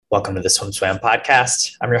Welcome to the Swim Swam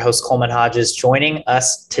podcast. I'm your host, Coleman Hodges. Joining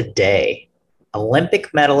us today,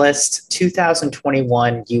 Olympic medalist,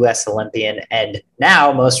 2021 U.S. Olympian, and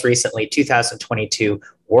now, most recently, 2022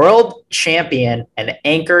 world champion and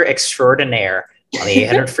anchor extraordinaire on the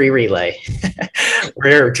 800 free relay.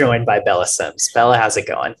 We're joined by Bella Sims. Bella, how's it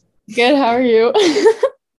going? Good. How are you?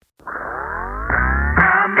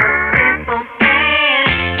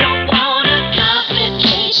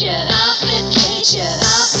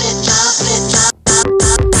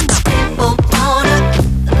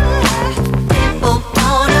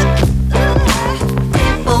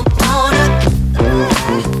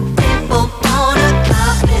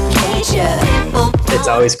 It's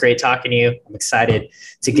always great talking to you. I'm excited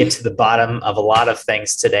to get to the bottom of a lot of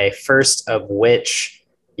things today. First of which,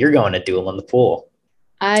 you're going to Duel in the pool.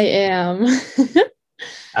 I am.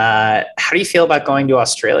 How do you feel about going to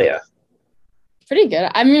Australia? Pretty good.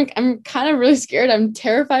 I mean, I'm kind of really scared. I'm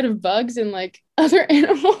terrified of bugs and like other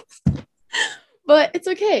animals, but it's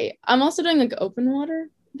okay. I'm also doing like open water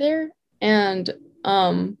there, and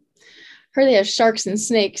heard they have sharks and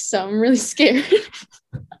snakes, so I'm really scared.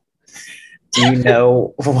 Do you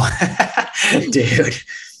know what? Dude?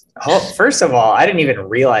 Oh, first of all, I didn't even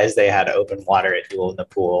realize they had open water at Duel in the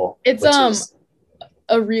pool. It's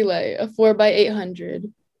a relay, a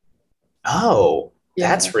 4x800. Oh, Yeah.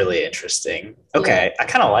 that's really interesting. Okay, I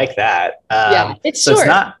kind of like that. Yeah, it's so short. It's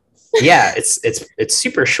not. Yeah, it's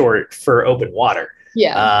super short for open water.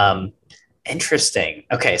 Yeah. Interesting.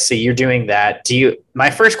 Okay, so you're doing that. My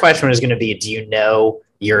first question was going to be, do you know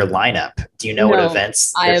your lineup? Do you know what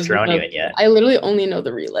events they're throwing you in yet? I literally only know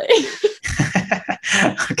the relay.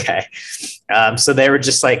 Okay. So they were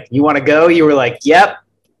just like, you want to go? You were like, yep.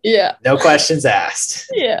 Yeah. No questions asked.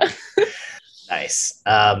 Yeah. Nice.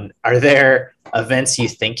 Are there events you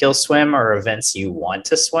think you'll swim or events you want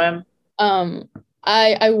to swim?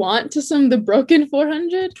 I want to swim the broken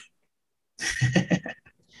 400.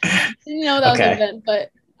 You know, that was an event, but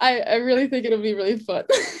I really think it'll be really fun.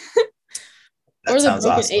 Or the broken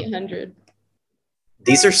awesome. 800.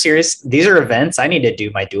 These are serious. These are events. I need to do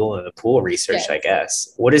my Duel in the pool research, I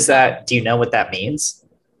guess. What is that? Do you know what that means?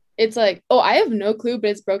 It's like, I have no clue, but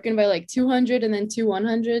it's broken by like 200 and then two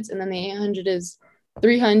 100s. And then the 800 is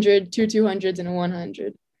 300, two 200s and a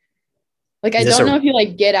 100. Like, I don't know if you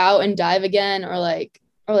like get out and dive again or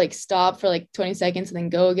stop for like 20 seconds and then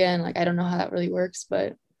go again. Like, I don't know how that really works,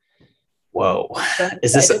 but. Whoa.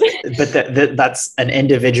 Is this, but that's an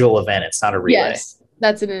individual event. It's not a relay. Yes,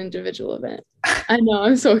 that's an individual event. I know.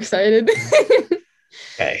 I'm so excited.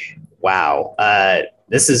 Okay. Wow. I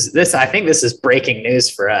think this is breaking news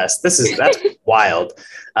for us. That's wild.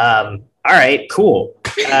 All right, cool.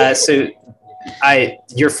 So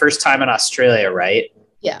your first time in Australia, right?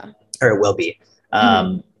 Yeah. Or it will be.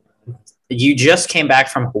 You just came back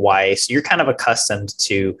from Hawaii, so you're kind of accustomed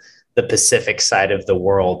to the Pacific side of the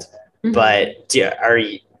world. Mm-hmm. But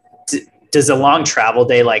does a long travel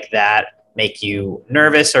day like that make you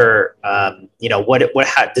nervous, or how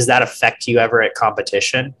does that affect you ever at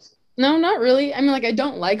competition? No, not really. I mean, like, I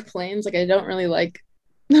don't like planes. Like, I don't really like.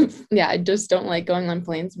 I just don't like going on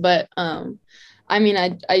planes. But I mean,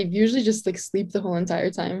 I usually just like sleep the whole entire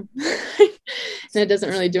time, and it doesn't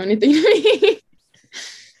really do anything to me.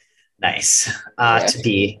 Nice. Are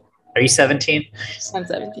you 17? I'm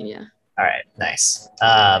 17. Yeah. All right. Nice.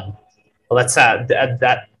 Well, that's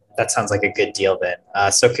that sounds like a good deal then.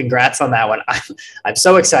 So congrats on that one. I'm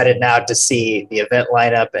so excited now to see the event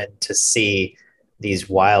lineup and to see these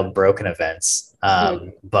wild broken events.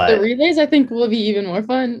 But the relays, I think, will be even more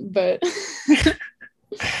fun. But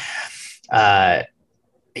I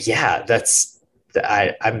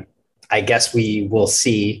guess we will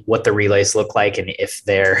see what the relays look like and if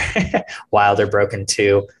they're wild or broken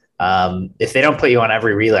too. If they don't put you on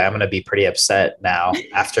every relay, I'm going to be pretty upset now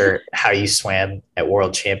after how you swam at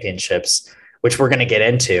World Championships, which we're going to get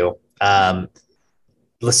into.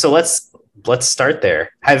 So let's start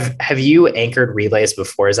there. Have you anchored relays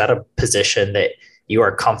before? Is that a position that you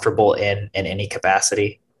are comfortable in any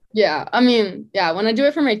capacity? Yeah. I mean, yeah, when I do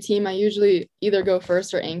it for my team, I usually either go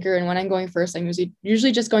first or anchor. And when I'm going first, I'm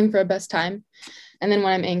usually just going for a best time. And then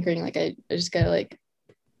when I'm anchoring, like I just got to like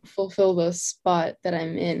fulfill the spot that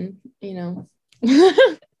I'm in, you know.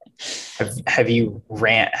 Have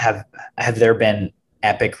there been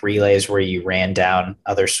epic relays where you ran down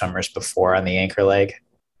other swimmers before on the anchor leg?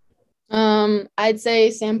 I'd say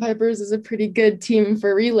Sandpipers is a pretty good team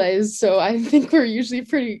for relays, so I think we're usually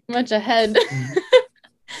pretty much ahead.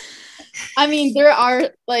 I mean, there are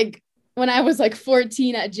like when I was like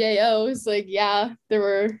 14 at JOs, like there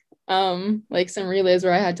were like some relays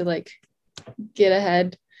where I had to like get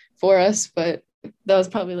ahead for us, but that was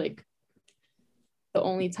probably like the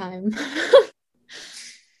only time.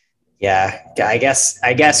 Yeah, I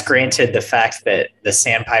guess granted the fact that the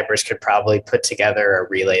Sandpipers could probably put together a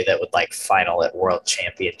relay that would like final at World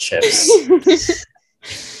Championships,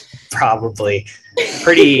 probably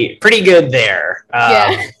pretty good there.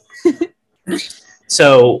 Yeah.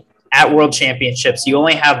 So at World Championships, you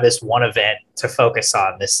only have this one event to focus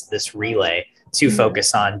on, this relay to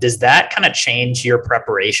focus on. Does that kind of change your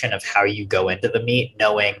preparation of how you go into the meet,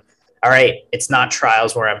 knowing, all right, it's not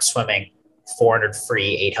trials where I'm swimming 400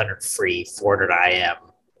 free, 800 free, 400 IM,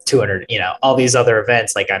 200, all these other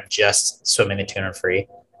events. Like I'm just swimming the 200 free.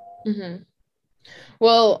 Mm-hmm.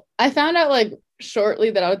 Well, I found out like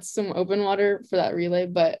shortly that I would swim open water for that relay,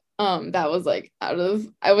 but that was like I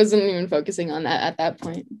wasn't even focusing on that at that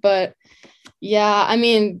point. But yeah, I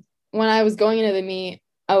mean, when I was going into the meet,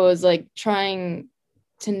 I was like trying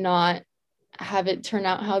to not have it turn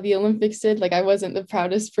out how the Olympics did. Like I wasn't the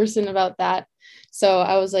proudest person about that. So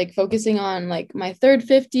I was like focusing on like my third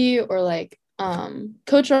 50 or like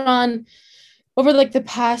Coach Ron over like the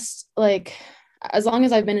past, like as long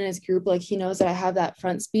as I've been in his group, like he knows that I have that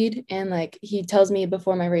front speed, and like he tells me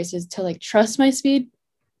before my races to like trust my speed,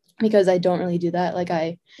 because I don't really do that. Like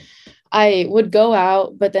I would go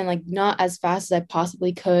out, but then like not as fast as I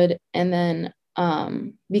possibly could. And then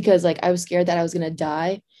because like I was scared that I was gonna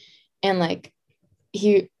die. And like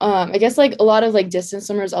I guess like a lot of like distance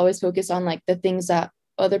swimmers always focus on like the things that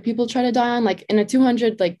other people try to die on. Like in a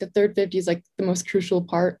 200, like the third 50 is like the most crucial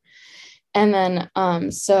part. And then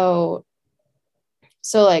so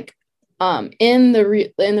like in the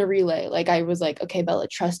relay, like I was like, okay, Bella,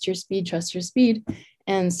 trust your speed.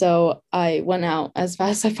 And so I went out as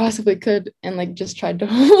fast as I possibly could and like just tried to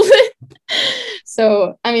hold it.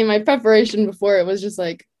 So I mean, my preparation before it was just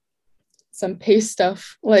like some pace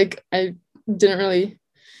stuff. Like I didn't really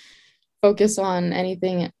focus on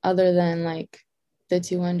anything other than like the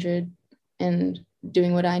 200 and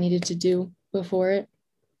doing what I needed to do before it.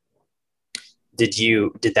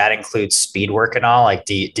 Did that include speed work and all? Like,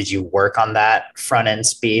 did you work on that front end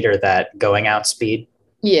speed or that going out speed?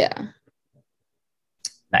 Yeah.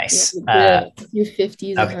 Nice. Yeah, a few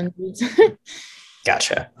 50s okay. and 100s.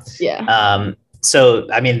 Gotcha. Yeah.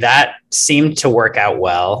 So I mean, that seemed to work out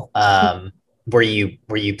well. Were you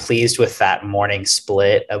pleased with that morning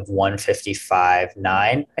split of 155.9?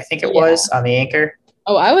 I think it was on the anchor.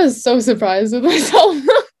 Oh, I was so surprised with myself.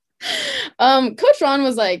 Coach Ron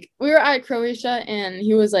was like, we were at Croatia and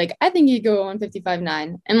he was like, I think you go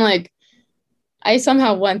 155.9. And like, I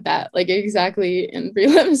somehow went that like exactly in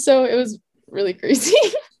prelims. So it was really crazy.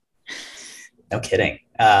 No kidding.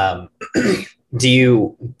 Was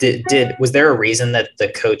there a reason that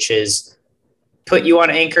the coaches put you on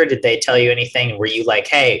anchor? Did they tell you anything? Were you like,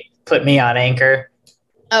 hey, put me on anchor?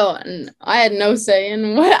 Oh, and I had no say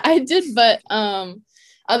in what I did, but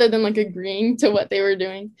other than like agreeing to what they were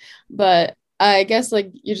doing. But I guess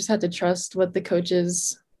like you just have to trust what the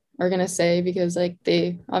coaches are gonna say, because like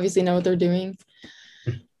they obviously know what they're doing.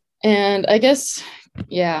 And I guess,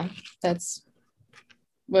 yeah, that's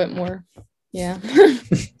what more. Yeah.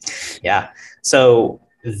 Yeah. So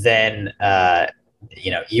then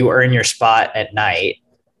you earn your spot at night.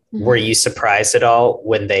 Mm-hmm. Were you surprised at all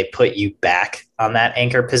when they put you back on that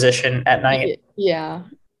anchor position at night? Yeah.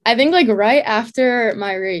 I think like right after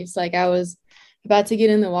my race, like I was about to get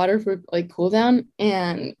in the water for like cool down,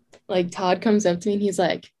 and like Todd comes up to me and he's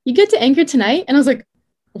like, you get to anchor tonight? And I was like,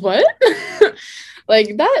 what?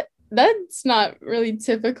 Like that's not really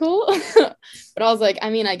typical. But I was like, I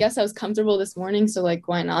mean, I guess I was comfortable this morning, so like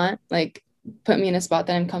why not like put me in a spot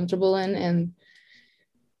that I'm comfortable in and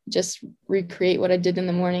just recreate what I did in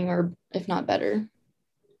the morning, or if not better.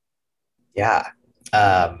 Yeah.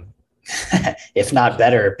 If not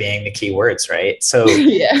better being the key words, right? So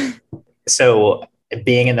yeah. So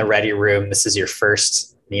being in the ready room, this is your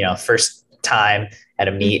first time at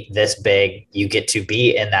a meet this big. You get to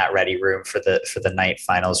be in that ready room for the night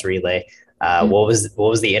finals relay. What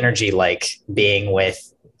was the energy like being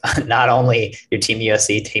with not only your Team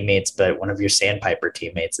USA teammates, but one of your Sandpiper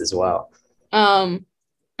teammates as well?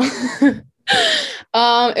 It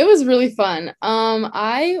was really fun.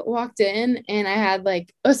 I walked in and I had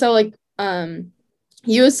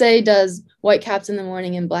USA does white caps in the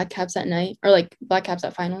morning and black caps at night, or like black caps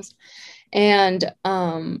at finals. And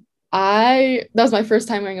that was my first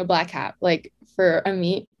time wearing a black cap, like for a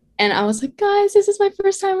meet. And I was like, guys, this is my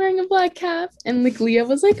first time wearing a black cap. And like Leah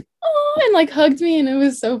was like, oh, and like hugged me, and it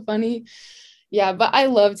was so funny. Yeah, but I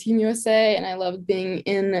love Team USA and I loved being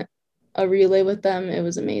in a relay with them. It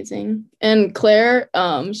was amazing. And Claire,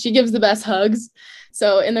 she gives the best hugs.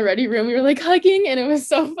 So in the ready room, we were like hugging, and it was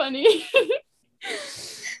so funny.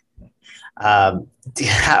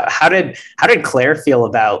 How did Claire feel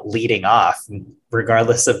about leading off,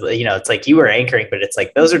 regardless of, it's like you were anchoring, but it's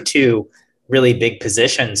like those are two really big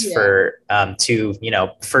positions Yeah. for two,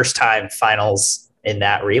 first time finals in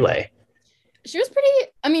that relay. She was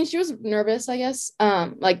she was nervous, I guess.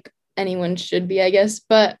 Like anyone should be, I guess.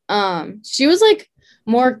 But she was like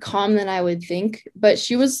more calm than I would think. But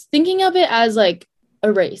she was thinking of it as like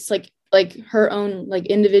a race, like her own like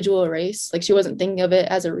individual race. Like she wasn't thinking of it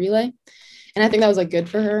as a relay. And I think that was like good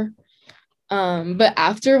for her. But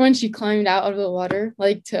after when she climbed out of the water,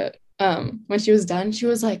 like to when she was done, she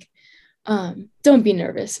was like, don't be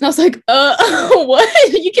nervous. And I was like,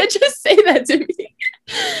 what? You can't just say that to me.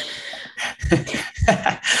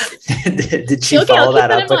 Did she follow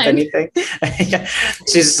that up with anything?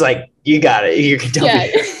 She's like, you got it. You can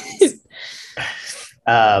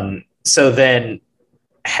so then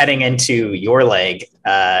heading into your leg,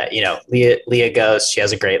 Leah goes, she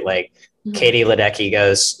has a great leg. Mm-hmm. Katie Ledecky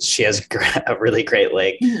goes, she has a really great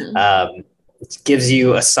leg. Mm-hmm. Gives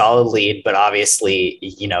you a solid lead, but obviously,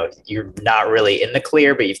 you're not really in the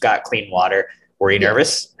clear, but you've got clean water. Were you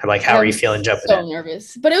nervous? Like, how are you feeling jumping in? So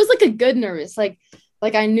nervous, but it was like a good nervous. Like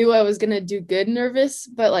I knew I was going to do good nervous,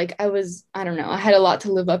 but like I don't know. I had a lot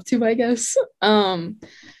to live up to, I guess.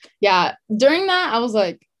 Yeah. During that, I was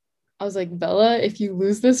like, Bella, if you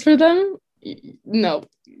lose this for them, no,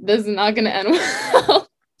 this is not going to end well.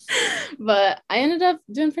 But I ended up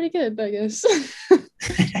doing pretty good, I guess.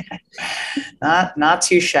 Not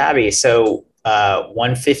too shabby. So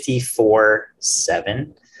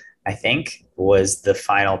 154.7, I think, was the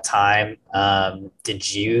final time.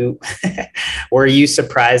 Were you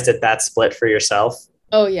surprised at that split for yourself?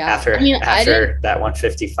 Oh yeah. After that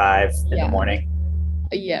 155 in the morning.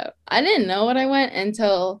 Yeah. I didn't know what I went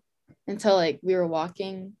until like we were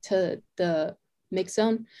walking to the mix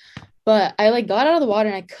zone. But I like got out of the water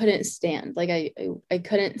and I couldn't stand. Like I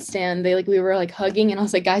couldn't stand. We were like hugging and I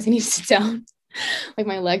was like, guys, I need to sit down. Like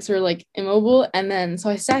my legs were like immobile. And then so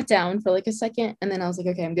I sat down for like a second and then I was like,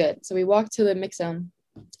 okay, I'm good. So we walked to the mix zone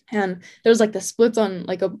and there was like the splits on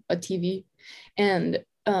like a TV. And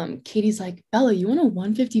Katie's like, Bella, you want a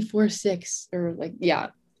 154.6 or like, yeah.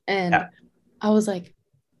 And yeah. I was like,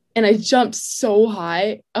 and I jumped so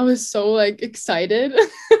high. I was so like excited. I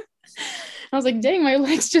was like, dang, my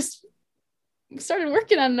legs just started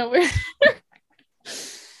working out of nowhere.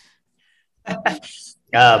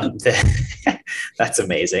 That's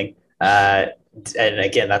amazing. And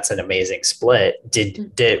again, that's an amazing split.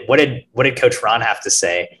 What did Coach Ron have to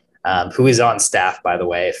say? Who is on staff, by the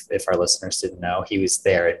way, if our listeners didn't know, he was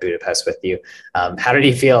there in Budapest with you. How did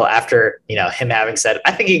he feel after, him having said,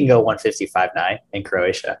 I think he can go 155.9 in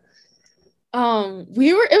Croatia?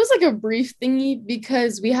 It was like a brief thingy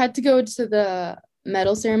because we had to go to the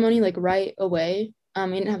medal ceremony like right away.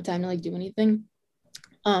 We didn't have time to like do anything.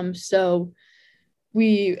 So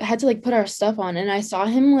we had to like put our stuff on and I saw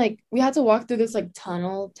him like we had to walk through this like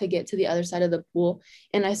tunnel to get to the other side of the pool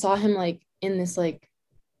and I saw him like in this like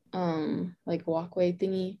walkway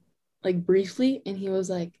thingy like briefly and he was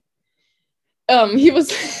like he was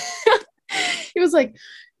he was like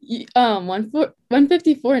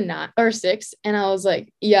 154.6 and I was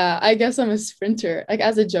like, yeah, I guess I'm a sprinter, like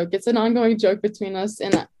as a joke. It's an ongoing joke between us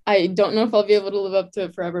and I don't know if I'll be able to live up to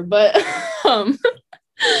it forever, but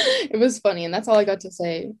it was funny and that's all I got to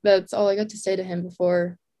say to him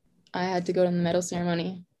before I had to go to the medal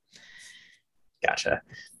ceremony. Gotcha.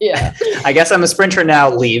 Yeah. I guess I'm a sprinter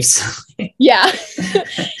now leaves. Yeah.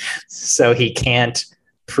 So he can't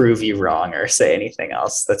prove you wrong or say anything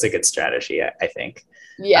else. That's a good strategy, I think.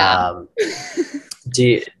 Yeah.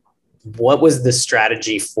 What was the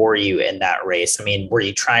strategy for you in that race? I mean, were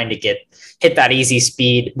you trying to hit that easy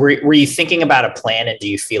speed? Were you thinking about a plan and do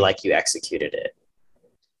you feel like you executed it?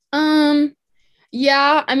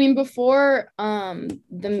 Yeah, I mean, before the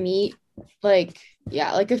meet, like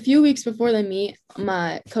a few weeks before the meet,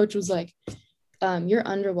 my coach was like, your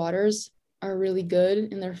underwaters are really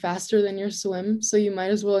good and they're faster than your swim, so you might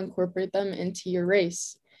as well incorporate them into your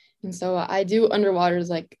race. And so I do underwaters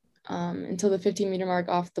like until the 15-meter mark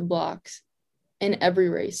off the blocks in every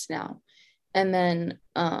race now. And then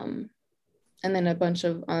a bunch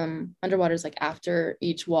of underwaters like after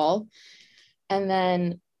each wall. And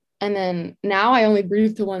then now I only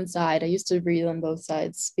breathe to one side. I used to breathe on both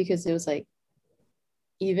sides because it was like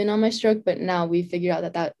even on my stroke, but now we figured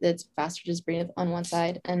out that it's faster just breathe on one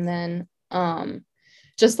side. And then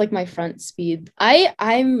just like my front speed.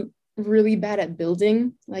 I'm really bad at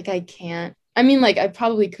building. Like I can't. I mean, like I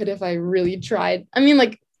probably could if I really tried. I mean,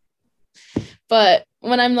 like, but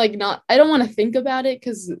when I'm like not, I don't want to think about it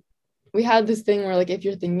because we had this thing where like if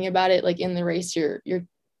you're thinking about it, like in the race, you're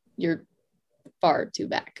far too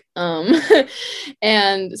back.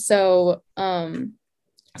 And so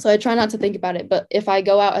I try not to think about it, but if I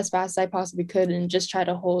go out as fast as I possibly could and just try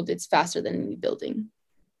to hold, it's faster than me building.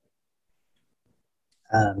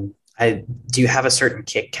 Do you have a certain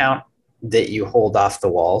kick count that you hold off the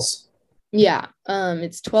walls? Yeah.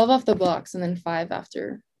 It's 12 off the blocks and then 5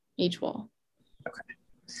 after each wall. Okay.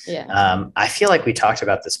 Yeah. I feel like we talked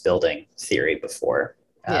about this building theory before.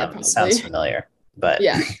 Yeah, it sounds familiar, but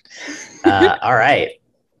yeah. All right.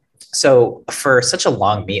 So for such a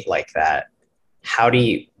long meet like that, what do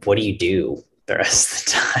you do the rest of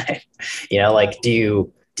the time? Like, do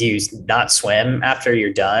you not swim after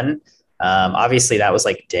you're done? Obviously that was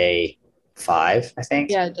like day 5, I think.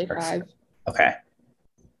 Yeah, day 5. Okay.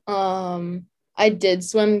 I did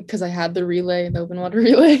swim because I had the open water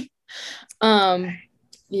relay.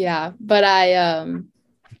 Yeah, but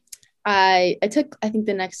I took, I think,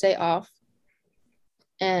 the next day off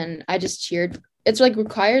and I just cheered. It's like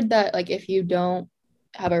required that like if you don't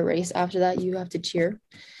have a race after that, you have to cheer.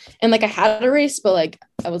 And like I had a race, but like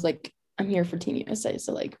I was like, I'm here for Team USA,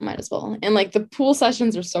 so like might as well. And like the pool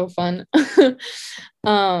sessions are so fun.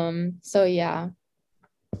 So yeah.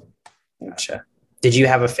 Gotcha. Did you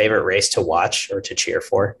have a favorite race to watch or to cheer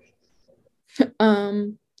for?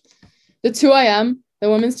 The 2IM, the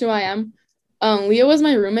women's 2IM. Leah was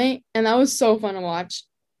my roommate, and that was so fun to watch.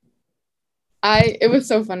 It was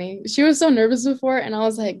so funny. She was so nervous before, and I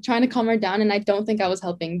was like trying to calm her down, and I don't think I was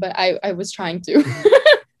helping, but I was trying to.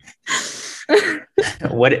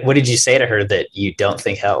 What did you say to her that you don't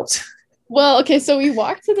think helped? Well, okay, so we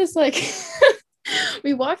walked to this like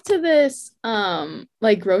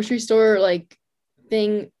like grocery store like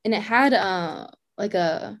thing, and it had like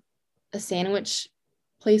a sandwich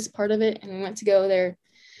place part of it, and we went to go there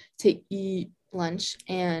to eat lunch,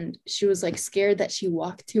 and she was like scared that she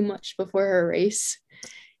walked too much before her race,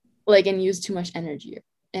 like, and used too much energy.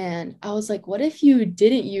 And I was like, what if you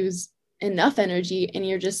didn't use enough energy and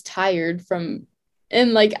you're just tired from,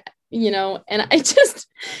 and like, and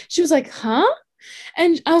she was like, huh?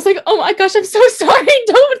 And I was like, oh my gosh, I'm so sorry,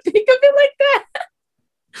 don't think of it like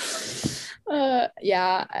that.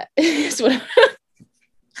 Yeah.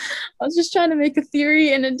 I was just trying to make a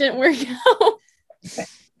theory and it didn't work out.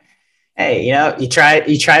 Hey, you try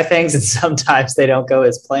things and sometimes they don't go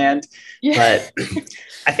as planned. Yeah. But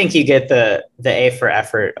I think you get the A for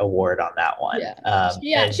effort award on that one.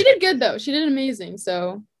 Yeah. She did good though. She did amazing.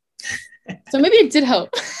 So maybe it did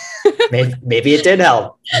help. maybe it did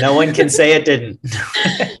help. No one can say it didn't.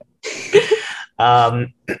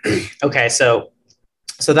 Okay, so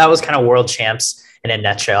that was kind of world champs in a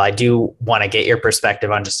nutshell. I do want to get your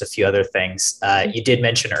perspective on just a few other things. You did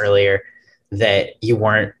mention earlier that you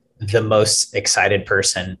weren't the most excited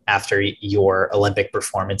person after your Olympic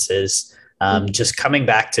performances. Just coming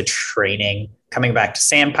back to training, coming back to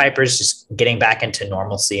sandpipers, just getting back into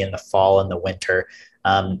normalcy in the fall and the winter.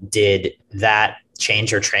 Did that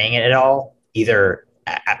change your training at all? Either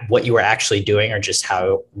what you were actually doing or just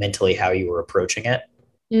how you were approaching it?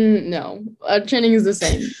 No, training is the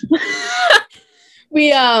same.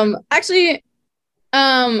 We actually,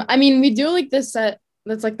 I mean, we do like this set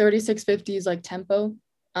that's like 3650s like tempo.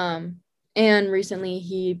 And recently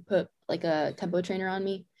he put like a tempo trainer on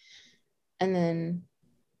me, and then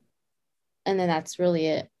that's really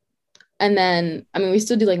it. And then, I mean, we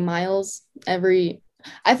still do like miles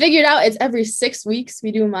I figured out it's every 6 weeks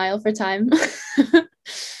we do a mile for time.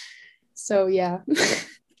 So yeah.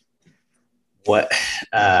 What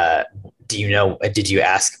do you know? Did you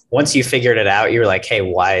ask once you figured it out? You were like, "Hey,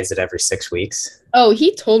 why is it every 6 weeks?" Oh,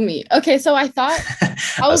 he told me. Okay, so I thought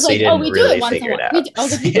I was like, "Oh, we do it once a month." I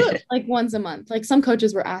was like, "We do it like once a month." Like some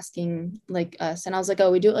coaches were asking like us, and I was like,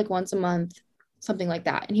 "Oh, we do it like once a month, something like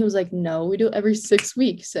that." And he was like, "No, we do it every 6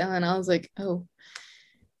 weeks." And I was like, "Oh,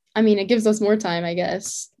 I mean, it gives us more time, I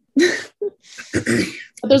guess."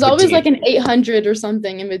 But there's always like an 800 or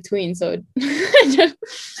something in between, so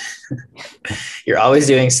you're always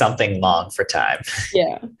doing something long for time.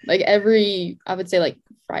 Yeah, like I would say like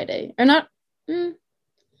Friday or not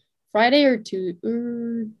Friday or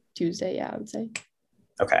Tuesday. Yeah, I would say.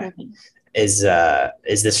 Okay. Is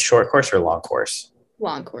this short course or long course?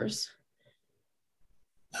 Long course.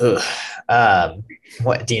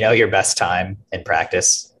 What do you know your best time in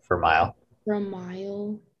practice for a mile? For a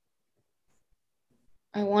mile,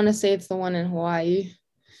 I want to say it's the one in Hawaii.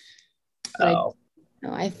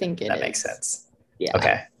 I think that makes sense. Yeah.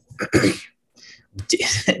 Okay.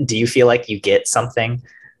 Do you feel like you get something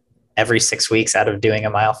every 6 weeks out of doing a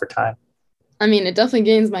mile for time? I mean, it definitely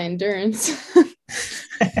gains my endurance.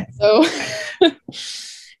 So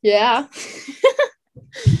Yeah.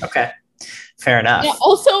 Okay. Fair enough. It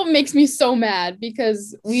also makes me so mad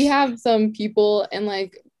because we have some people and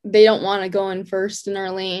like they don't want to go in first in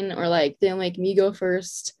our lane, or like they'll make me go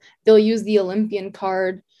first. They'll use the Olympian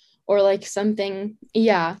card or like something.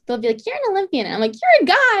 Yeah. They'll be like, you're an Olympian. And I'm like, you're a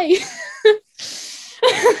guy.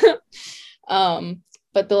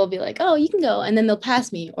 But they'll be like, oh, you can go. And then they'll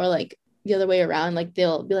pass me, or like the other way around. Like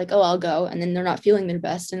they'll be like, oh, I'll go. And then they're not feeling their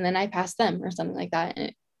best. And then I pass them or something like that.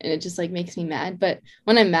 And it just like makes me mad. But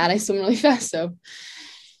when I'm mad, I swim really fast. So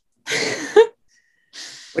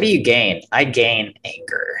what do you gain? I gain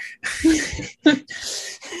anger,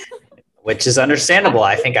 which is understandable.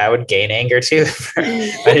 I think I would gain anger too.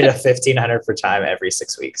 I did a 1,500 for time every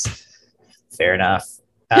 6 weeks. Fair enough.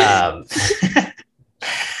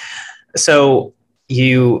 So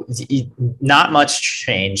you not much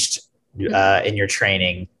changed in your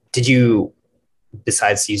training. Did you,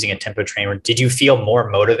 besides using a tempo trainer, did you feel more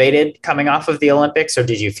motivated coming off of the Olympics, or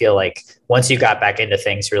did you feel like once you got back into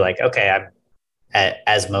things, you're like, okay, I'm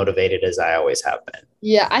as motivated as I always have been?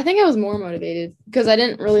 Yeah, I think I was more motivated because I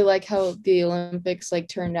didn't really like how the Olympics like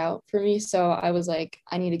turned out for me. So I was like,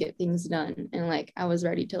 I need to get things done, and like I was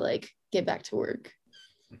ready to like get back to work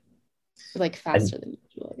like faster than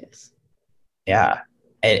usual, I guess. Yeah.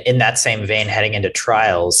 And in that same vein, heading into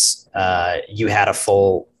trials, you had a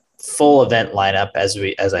full event lineup as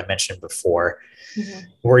I mentioned before.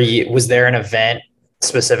 Mm-hmm. Was there an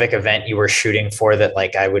specific event you were shooting for that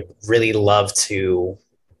like I would really love to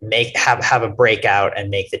have a breakout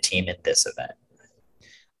and make the team in this event?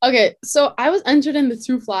 Okay, so I was entered in the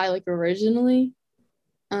 2-fly like originally.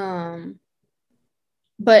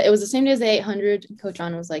 But it was the same day as the 800. Coach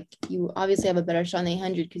John was like, you obviously have a better shot on the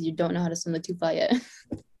 800 because you don't know how to swim the 2-fly yet.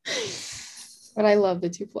 But I love the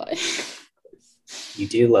 2-fly. You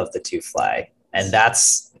do love the 2-fly. And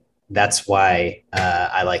that's why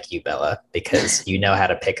I like you, Bella, because you know how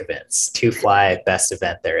to pick events. 2-fly, best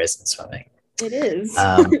event there is in swimming. It is.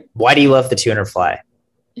 Why do you love the 200 fly?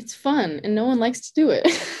 It's fun and no one likes to do it.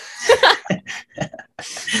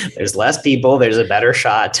 There's less people. There's a better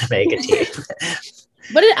shot to make a team.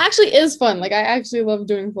 But it actually is fun. Like I actually love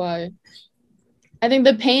doing fly. I think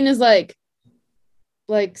the pain is like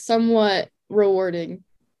somewhat rewarding.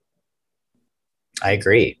 I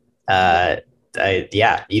agree. Yeah,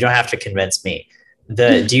 you don't have to convince me.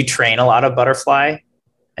 Do you train a lot of butterfly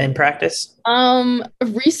in practice?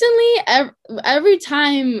 Recently, every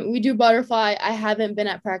time we do butterfly, I haven't been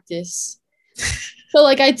at practice. So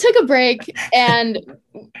like I took a break, and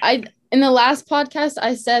in the last podcast,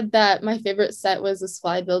 I said that my favorite set was the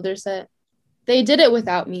Fly Builder set. They did it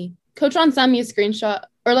without me. Coach Ron sent me a screenshot,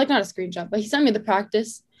 or like not a screenshot, but he sent me the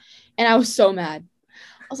practice, and I was so mad.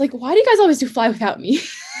 I was like, why do you guys always do fly without me?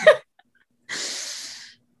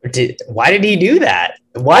 Why did he do that?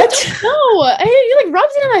 What? No, he like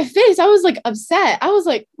rubbed it in my face. I was like upset. I was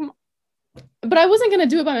like, but I wasn't gonna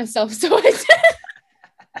do it by myself, so I did.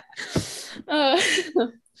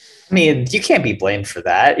 I mean, you can't be blamed for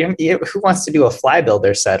that. Who wants to do a fly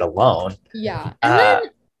builder set alone? Yeah. And then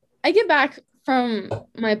I get back from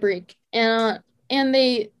my break, and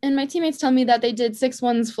my teammates tell me that they did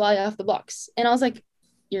 6-1s fly off the blocks. And I was like,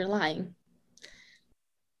 you're lying.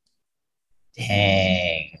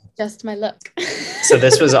 Dang. Just my luck. So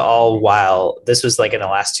this was this was like in the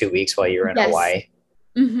last 2 weeks while you were in Hawaii?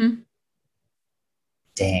 Mm-hmm.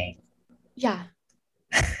 Dang. Yeah.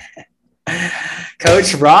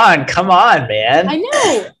 Coach Ron, come on, man. I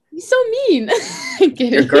know. He's so mean.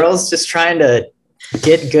 Your girl's just trying to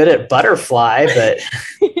get good at butterfly, but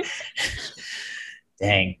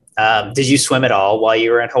dang. Did you swim at all while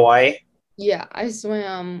you were in Hawaii? Yeah, I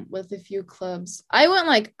swam with a few clubs. I went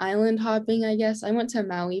like island hopping, I guess. I went to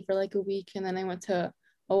Maui for like a week, and then I went to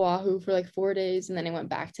Oahu for like 4 days, and then I went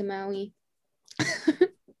back to Maui.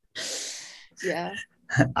 Yeah.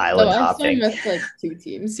 Island hopping. I swam with like 2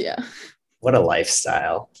 teams, yeah. What a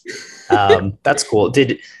lifestyle. That's cool.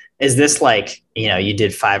 Is this like, you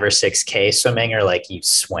did 5 or 6K swimming, or like you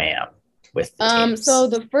swam with the teams? So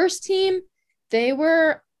the first team, they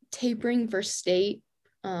were tapering for state.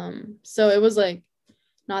 So it was like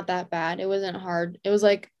not that bad. It wasn't hard. It was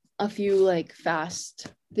like a few like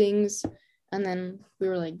fast things, and then we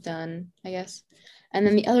were like done, I guess. And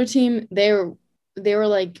then the other team, they were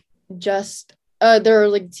like just they were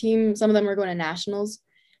like team, some of them were going to nationals.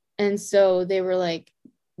 And so they were like,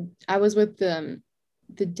 I was with the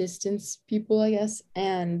distance people, I guess,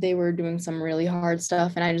 and they were doing some really hard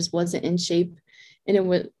stuff, and I just wasn't in shape, and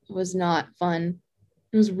it was not fun.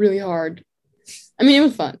 It was really hard. I mean, it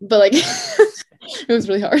was fun, but like it was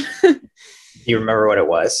really hard. Do you remember what it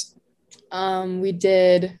was? We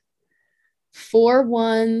did 4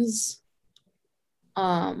 ones,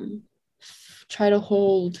 try to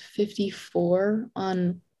hold 54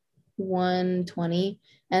 on 120,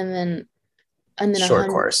 and then short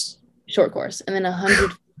course, and then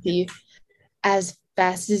 150 as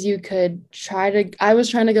fast as you could. I was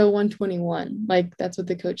trying to go 121. Like that's what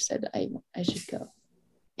the coach said I should go.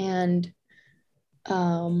 And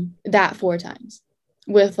that 4 times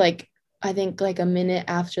with like I think like a minute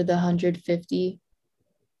after the 150,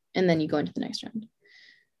 and then you go into the next round.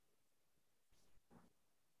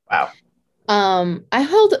 Wow.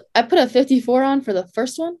 I put a 54 on for the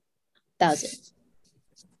first one. That was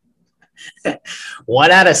it.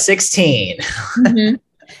 1 out of 16. Mm-hmm.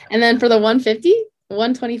 And then for the 150,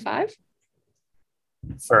 125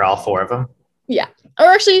 for all 4 of them. Yeah. Or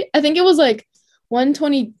actually, I think it was like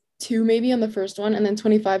 122 maybe on the first one, and then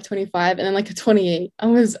 25, and then like a 28. I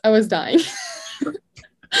was dying.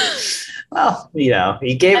 Well,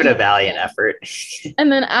 you gave it a valiant effort.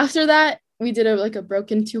 And then after that, we did a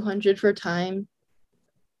broken 200 for time.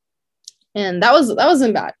 And that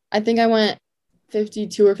wasn't bad. I think I went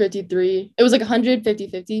 52 or 53. It was like 100, 50,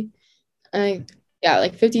 50. Yeah,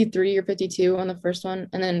 like 53 or 52 on the first one,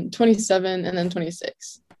 and then 27 and then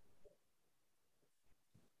 26.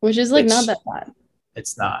 Which is like not that bad.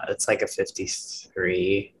 It's not. It's like a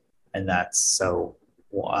 53, and that's so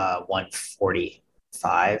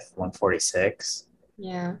 145, 146.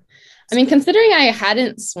 Yeah. I mean, considering I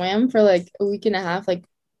hadn't swam for like a week and a half, like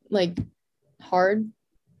hard,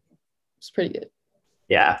 it's pretty good.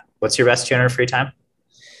 Yeah. What's your best 200 free time?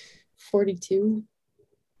 42.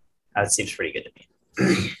 That seems pretty good to me.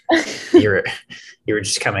 you were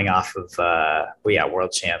just coming off of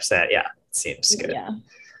world champs. That seems good. Yeah.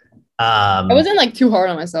 I wasn't like too hard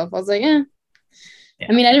on myself. I was like, yeah.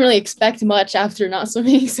 I mean, I didn't really expect much after not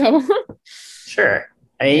swimming, so sure.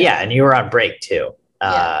 I mean, and you were on break too.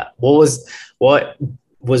 What was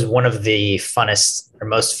one of the funnest or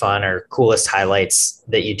most fun or coolest highlights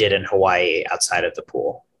that you did in Hawaii outside of the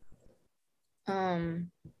pool? Because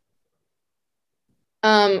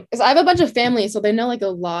I have a bunch of family, so they know like a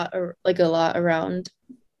lot around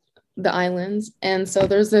the islands, and so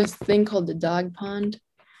there's this thing called the dog pond.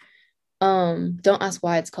 Don't ask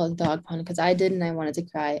why it's called dog pond, because I did and I wanted to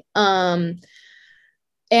cry. And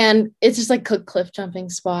it's just like a cliff jumping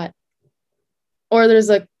spot, or there's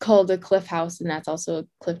called a cliff house, and that's also a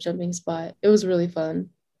cliff jumping spot. It was really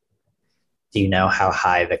fun. Do you know how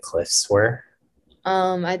high the cliffs were?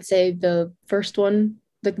 I'd say the first one,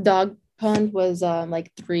 the dog pond, was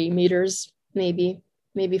like 3 meters, maybe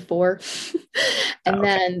 4. And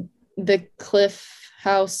then the cliff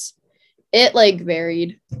house, it like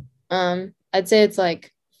varied. I'd say it's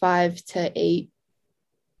like 5 to 8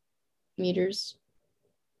 meters.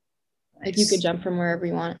 Nice. Like you could jump from wherever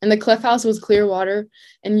you want. And the cliff house was clear water,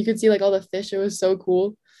 and you could see like all the fish. It was so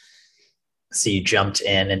cool. So you jumped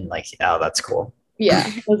in and like, oh, that's cool. Yeah,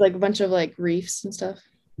 it was like a bunch of like reefs and stuff.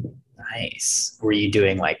 Nice. Were you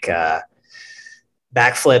doing like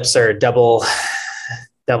backflips or double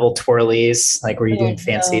twirlies? Like, were you doing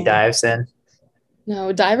fancy dives in?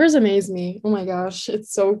 No, divers amaze me. Oh my gosh,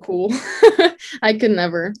 it's so cool. I could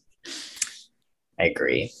never. I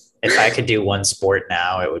agree. If I could do one sport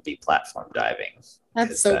now, it would be platform diving.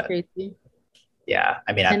 That's so crazy. Yeah.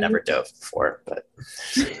 I mean, I've never dove before, but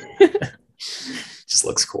just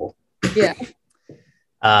looks cool. Yeah.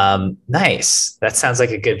 Nice. That sounds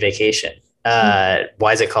like a good vacation.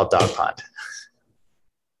 Why is it called Dog Pond?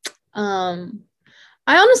 I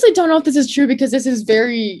honestly don't know if this is true, because this is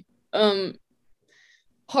very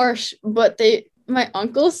harsh, but my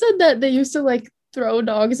uncle said that they used to like throw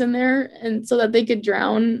dogs in there, and so that they could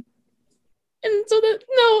drown. And so that,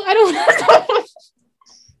 no, I don't know.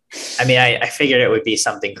 I mean, I figured it would be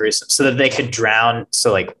something gruesome so that they could drown.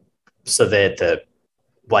 So that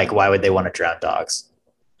why would they want to drown dogs?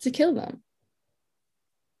 To kill them.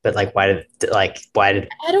 But like, why did I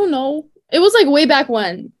don't know. It was like way back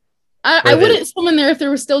when. I wouldn't swim in there if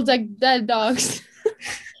there were still dead dogs.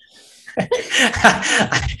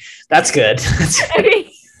 That's good.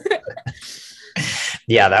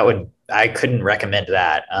 Yeah, I couldn't recommend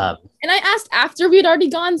that. And I asked after we'd already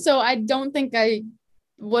gone, so I don't think I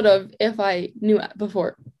would have if I knew it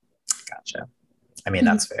before. Gotcha. I mean,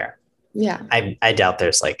 that's fair. Yeah. I doubt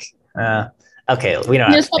there's like, okay, we don't.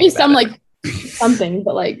 There's probably some like something,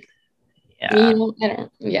 but like, yeah,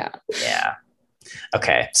 yeah. Yeah.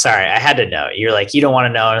 Okay. Sorry, I had to know. You're like, you don't want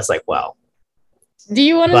to know, and it's like, well. Do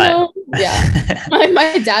you want to know? Yeah.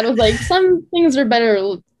 my dad was like, some things are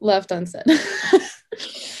better left unsaid.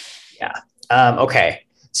 Yeah. Okay.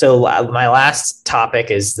 So my last topic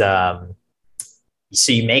is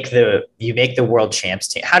So you make the world champs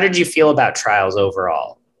team. How did you feel about trials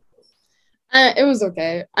overall? It was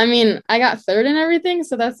okay. I mean, I got third in everything,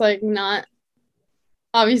 so that's like not.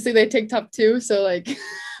 Obviously, they take top 2, so like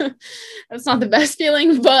that's not the best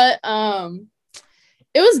feeling, but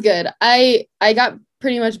it was good. I got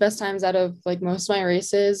pretty much best times out of like most of my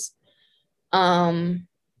races, and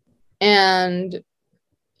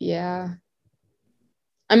yeah,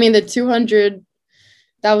 I mean the 200,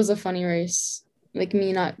 that was a funny race, like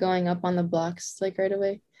me not going up on the blocks like right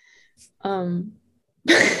away.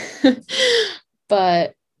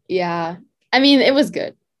 But yeah, I mean it was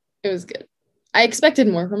good. It was good. I expected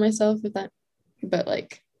more from myself with that, but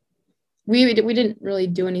like we didn't really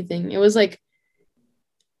do anything. It was like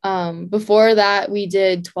before that we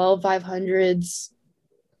did 12 500s,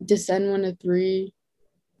 descend 1 to 3,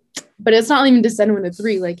 but it's not even descend 1 to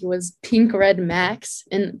 3. Like it was pink, red, max,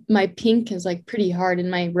 and my pink is like pretty hard and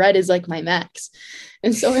my red is like my max,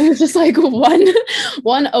 and so it was just like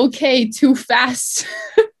one okay too fast.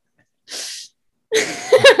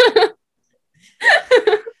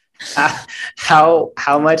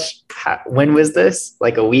 How much? When was this?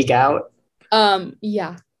 Like a week out?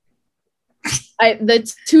 Yeah.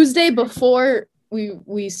 The Tuesday before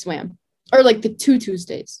we swam, or like the 2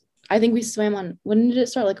 Tuesdays. I think we swam on, when did it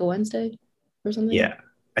start? Like a Wednesday or something? Yeah,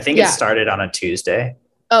 I think it started on a Tuesday.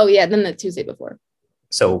 Oh yeah, then the Tuesday before.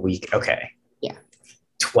 So a week. Okay. Yeah.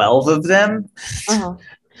 12 of them. Uh-huh.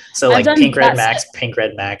 So like pink, red, max, pink,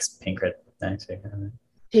 red, max, pink, red, max.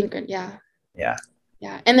 Pink, red, yeah. Yeah.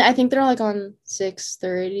 Yeah, and I think they're like on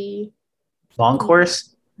 6:30. Long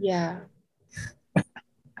course? Yeah.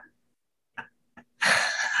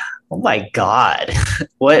 Oh my God.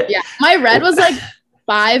 What? Yeah, my red was like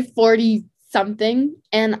 5:40 something,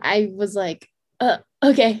 and I was like,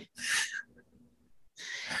 okay.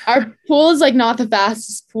 Our pool is like not the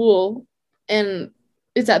fastest pool, and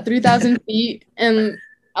it's at 3,000 feet, and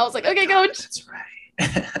I was like, okay, coach. That's right.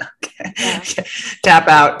 Okay. Yeah. Tap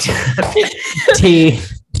out. T.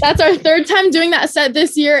 That's our 3rd time doing that set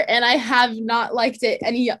this year, and I have not liked it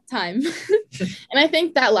any time. And I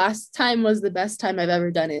think that last time was the best time I've ever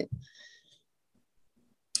done it.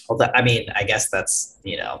 Well, I mean, I guess that's,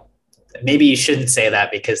 maybe you shouldn't say that,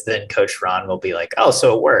 because then Coach Ron will be like, oh,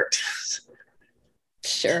 so it worked.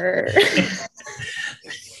 Sure.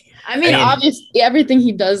 I mean, obviously everything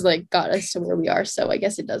he does like got us to where we are, so I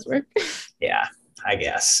guess it does work. Yeah, I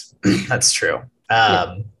guess that's true.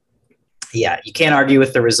 Yeah, you can't argue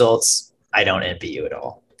with the results. I don't envy you at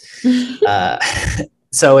all.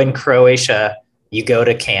 So in Croatia, you go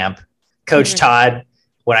to camp. Coach Todd,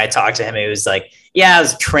 when I talked to him, he was like, yeah, it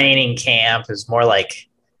was training camp. It was more like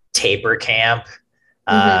taper camp.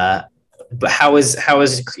 But how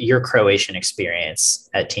was your Croatian experience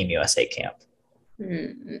at Team USA camp?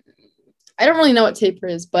 I don't really know what taper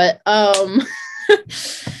is, but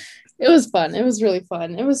it was fun. It was really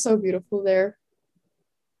fun. It was so beautiful there.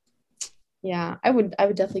 Yeah, I would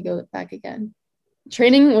definitely go back again.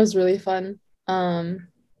 Training was really fun. The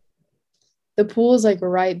pool is like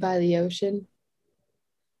right by the ocean,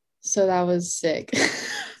 so that was sick.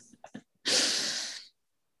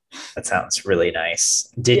 That sounds really nice.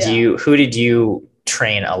 Who did you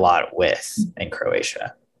train a lot with in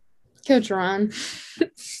Croatia? Coach Ron.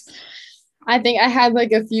 I think I had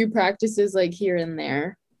like a few practices like here and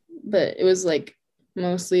there, but it was like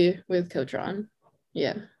mostly with Coach Ron.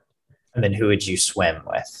 Yeah. And then who would you swim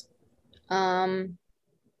with? One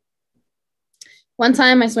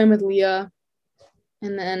time I swam with Leah,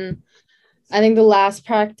 and then I think the last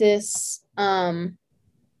practice, it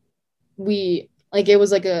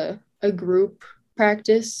was like a group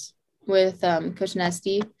practice with Coach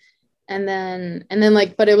Nesty, and then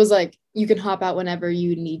like, but it was like you can hop out whenever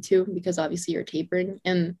you need to, because obviously you're tapering.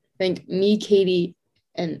 And I think me, Katie,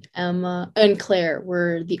 and Emma and Claire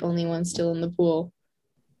were the only ones still in the pool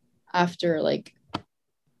after like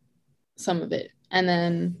some of it, and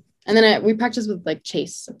then we practiced with like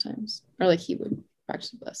Chase sometimes, or like he would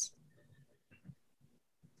practice with us.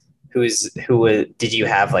 Did you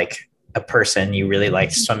have like a person you really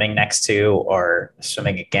liked swimming next to or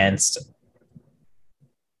swimming against?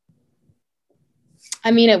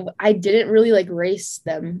 I mean, I didn't really like race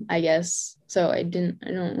them, I guess, so I don't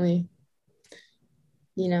really,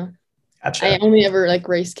 Gotcha. I only ever like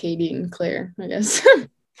race Katie and Claire, I guess.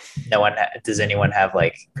 Does anyone have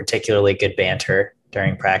like particularly good banter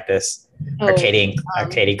during practice? Are Katie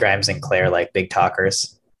Grimes and Claire like big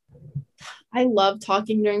talkers? I love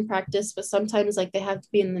talking during practice, but sometimes like they have to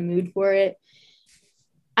be in the mood for it.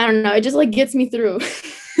 I don't know. It just like gets me through.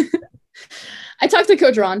 I talked to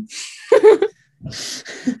Coach Ron.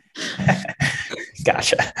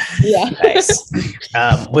 Gotcha. Yeah. Nice.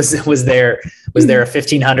 Was there a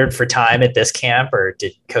 1500 for time at this camp, or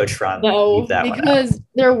did Coach Ron leave that one out? Because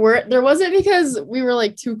there wasn't, because we were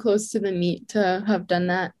like too close to the meet to have done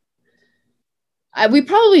that. We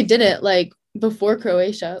probably did it like before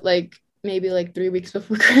Croatia, like maybe like 3 weeks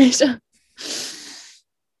before Croatia.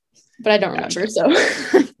 But I don't remember, so.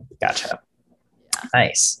 Gotcha.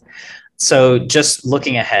 Nice. So just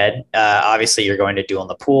looking ahead, obviously you're going to Duel in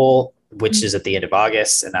the Pool, which is at the end of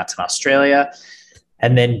August, and that's in Australia.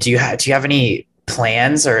 And then do you have any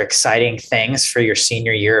plans or exciting things for your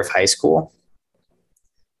senior year of high school?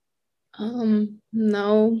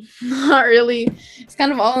 No, not really. It's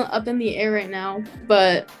kind of all up in the air right now,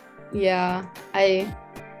 but yeah,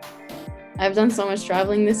 I've done so much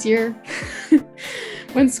traveling this year.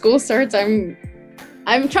 When school starts, I'm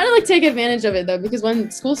trying to like take advantage of it though, because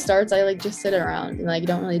when school starts, I like just sit around and like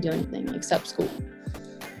don't really do anything except school.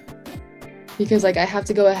 Because like I have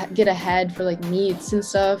to go get ahead for like meets and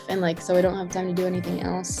stuff, and like so I don't have time to do anything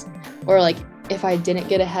else. Or like if I didn't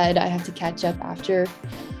get ahead, I have to catch up after.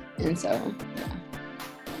 And so, yeah.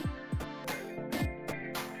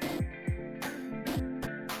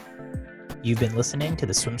 You've been listening to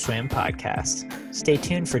the Swim Swam podcast. Stay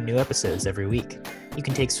tuned for new episodes every week. You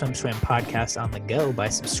can take Swim Swam podcast on the go by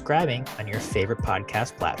subscribing on your favorite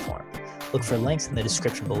podcast platform. Look for links in the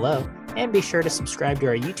description below, and be sure to subscribe to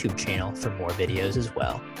our YouTube channel for more videos as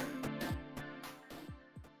well.